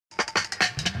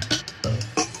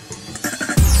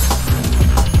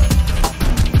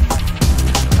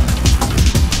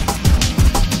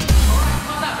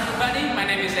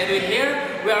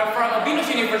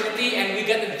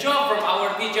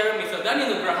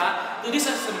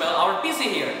disassemble our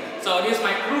PC here. So this is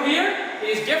my crew here.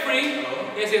 This is Jeffrey.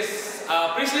 This is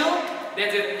Priscil.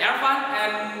 This is Ervan,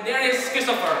 and there is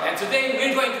Christopher. And today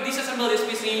we're going to disassemble this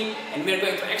PC, and we're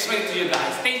going to explain it to you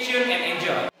guys. Stay tuned and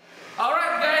enjoy.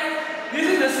 Alright guys, this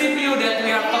is the CPU that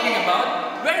we are talking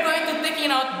about. We're going to take it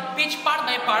out each part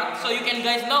by part, so you can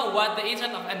guys know what the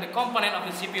inside of and the component of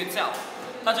the CPU itself.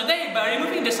 So today, by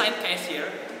removing the side case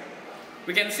here,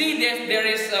 we can see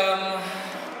there's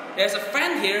a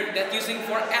fan here that using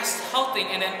for S halting,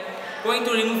 and then going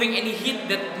to removing any heat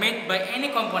that made by any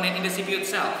component in the CPU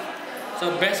itself.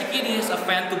 So basically this is a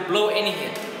fan to blow any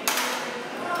heat.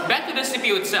 Back to the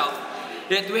CPU itself,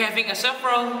 that we're having a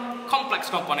several complex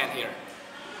component here.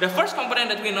 The first component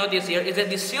that we notice here is that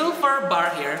the silver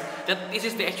bar here, that this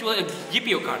is the actual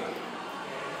GPU card.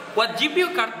 What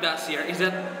GPU card does here is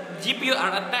that GPU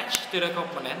are attached to the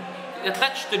component,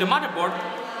 attached to the motherboard,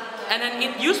 and then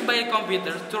it used by the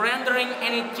computer to rendering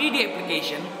any 3D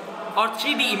application or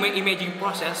 3D imaging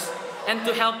process, and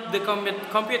to help the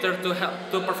computer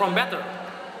to perform better.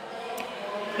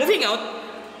 Moving out,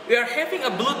 we are having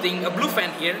a blue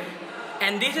fan here,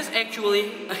 and this is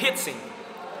actually a heatsink.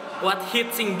 What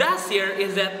heatsink does here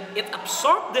is that it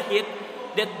absorbs the heat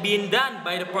that's being done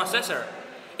by the processor.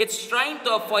 It's trying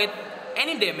to avoid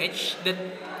any damage that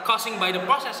causing by the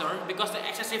processor because the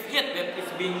excessive heat that is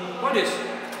being produced.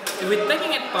 If we're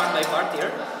taking it part by part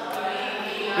here,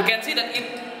 you can see that it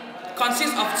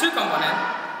consists of two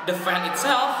components: the fan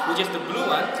itself, which is the blue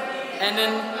one, and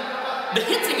then the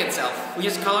heatsink itself, which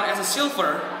is colored as a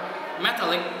silver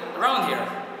metallic around here.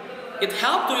 It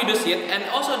helps to reduce heat, and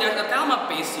also there's a thermal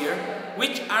paste here,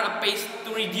 which are a paste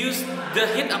to reduce the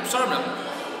heat absorption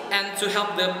and to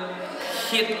help the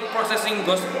heat processing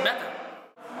goes better.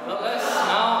 Well guys,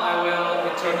 now I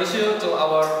will introduce you to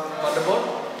our motherboard.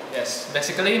 Yes,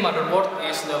 basically motherboard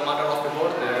is the mother of the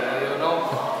board. You know,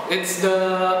 it's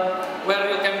the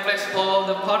where you can place all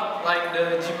the part like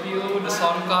the GPU, the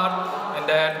sound card, and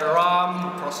then the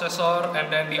RAM, processor,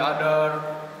 and then the other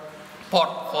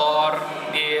port for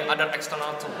the other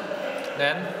external tool.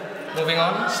 Then moving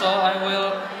on, so I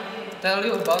will tell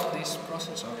you about this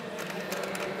processor.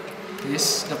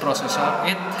 This the processor.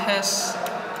 It has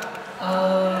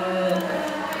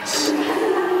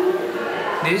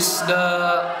this the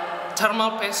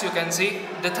thermal paste. You can see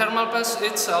the thermal paste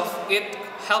itself. It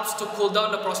helps to cool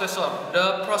down the processor.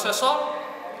 The processor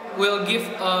will give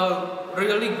a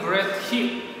really great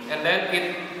heat, and then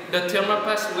the thermal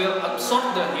paste will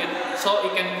absorb the heat, so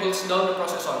it can cool down the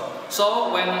processor. So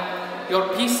when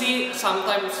your PC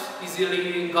sometimes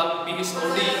easily got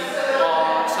BSOD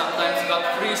or sometimes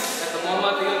got freeze at the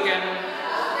moment,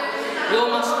 you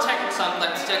must check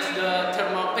the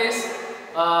thermal paste.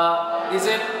 Is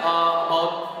it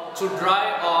about too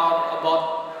dry or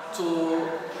about too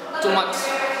much?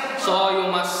 So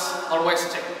you must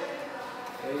always check.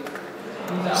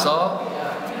 So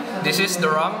this is the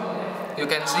RAM. You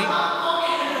can see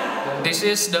this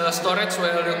is the storage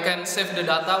where you can save the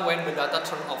data when the data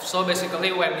turn off. So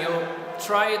basically when you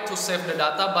try to save the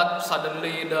data but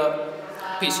suddenly the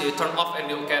PC turn off and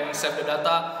you can save the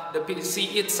data, the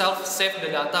PC itself save the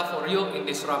data for you in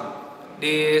this RAM.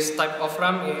 This type of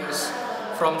RAM is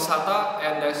from SATA,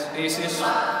 and this is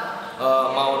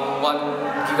mount 1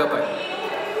 GB.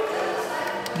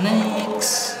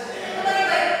 Next,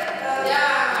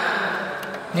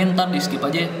 ini ntar di skip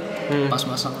aja pas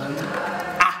masang nanti.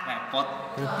 Repot.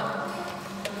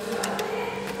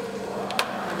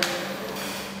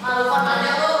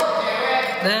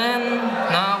 Then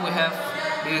now we have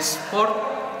this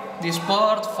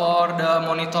port for the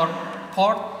monitor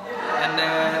port, and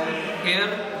then here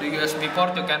the USB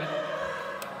port. You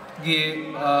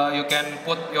can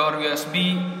put your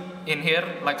USB in here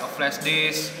like a flash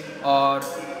disk or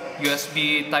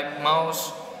USB type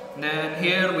mouse. Then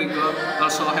here we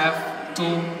also have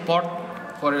two port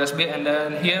for USB, and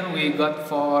then here we got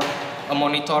for a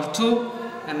monitor too,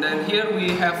 and then here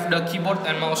we have the keyboard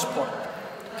and mouse port.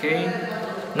 Okay,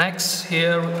 next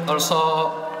here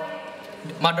also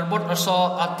motherboard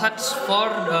also attached for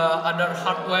the other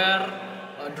hardware,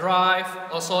 drive,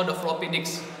 also the floppy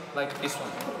disk like this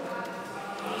one.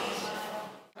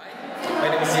 My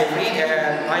name is Jeffrey,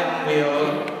 and I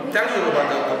will tell you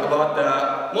about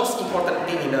the most important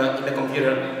thing in the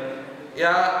computer.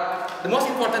 Yeah, the most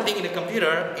important thing in the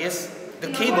computer is the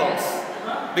cables.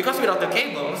 Because without the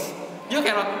cables, you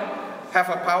cannot have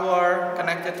a power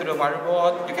connected to the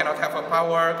motherboard. You cannot have a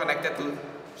power connected to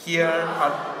here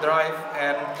hard drive,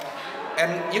 and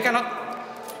you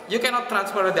cannot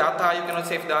transfer data. You cannot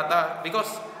save data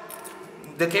because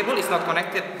the cable is not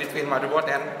connected between motherboard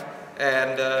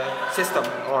and the system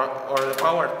or the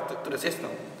power to the system.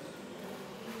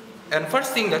 And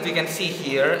first thing that we can see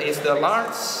here is the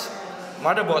large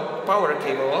motherboard power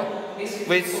cable,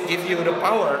 which gives you the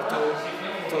power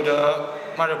to the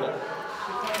motherboard.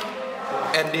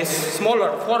 And this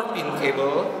smaller 4-pin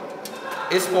cable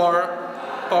is for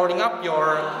powering up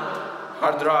your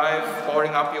hard drive,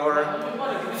 powering up your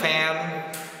fan,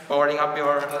 powering up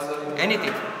your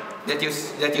anything that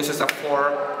uses a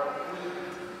 4-port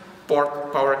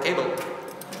power cable.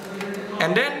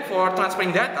 And then for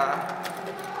transferring data,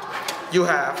 you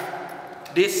have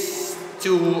this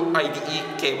 2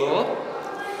 IDE cable.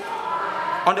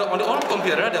 On the old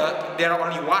computer, there are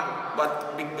only one,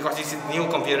 but because this is a new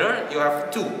computer, you have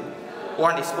 2.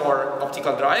 One is for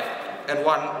optical drive, and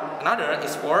another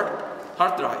is for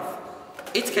hard drive.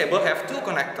 Each cable have 2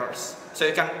 connectors, so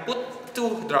you can put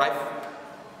 2 drive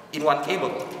in one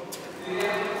cable.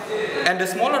 And the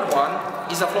smaller one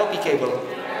is a floppy cable.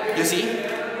 You see,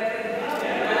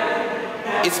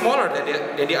 it's smaller than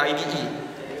the IDE.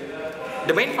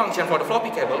 The main function for the floppy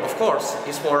cable, of course,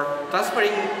 is for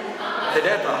transferring the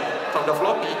data from the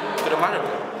floppy to the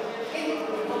motherboard.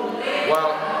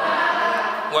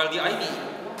 While the IDE,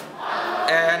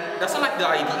 and doesn't like the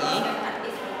IDE,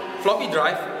 floppy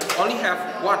drive only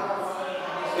have one,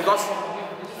 because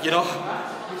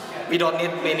we don't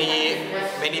need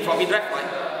many floppy drive, right?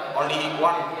 Only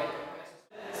one.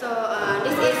 So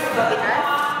this is floppy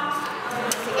drive.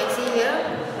 As you can see here,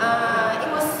 it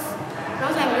was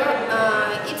long time ago.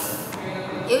 It's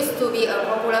used to be a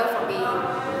popular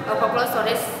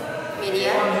storage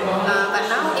media, but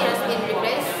now it has been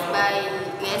replaced by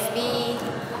USB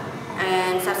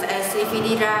and such as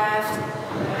DVD drives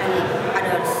and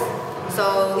others.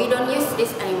 So we don't use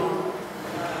this anymore.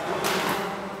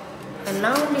 And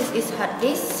now this is hard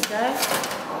disk drive.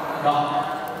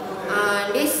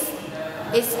 This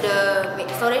is the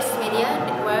storage media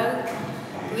where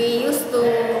we used to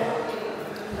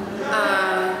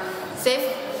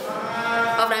save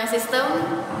operating system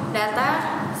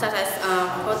data such as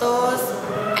photos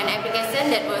and applications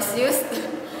that was used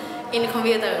in the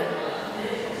computer.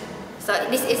 So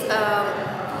this is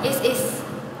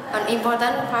an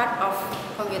important part of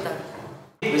computer.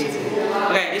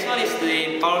 Okay, this one is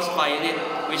the power supply unit,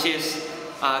 which is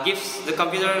gives the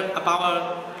computer a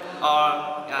power, or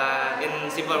in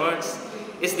simple words,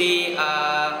 it's the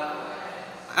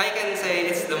I can say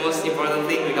it's the most important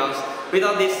thing, because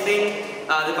without this thing,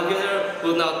 the computer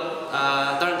would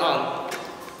not turn on.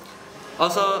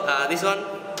 Also,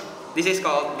 this is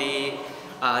called the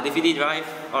DVD drive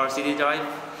or CD drive.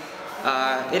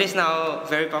 It is now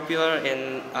very popular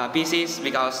in PCs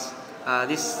because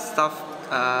this stuff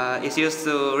is used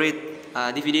to read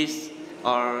DVDs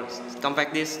or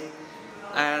compact disc.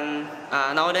 And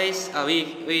nowadays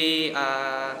we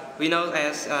know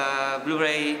as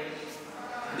Blu-ray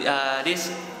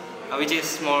disc, which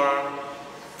is more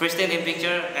pristine in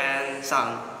picture and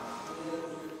sound.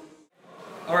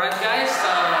 Alright guys,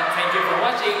 thank you for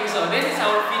watching. So this is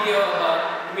our video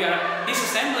about we are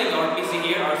disassembling our PC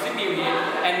here, our CPU here,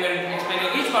 and we're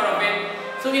explaining each part of it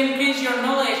to increase your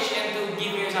knowledge and to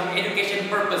give you some education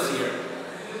purpose here.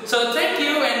 So thank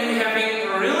you, and we're having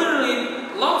a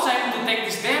really long time to take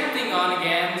this damn thing on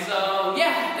again. So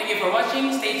yeah, thank you for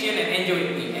watching, stay tuned and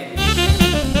enjoy with me.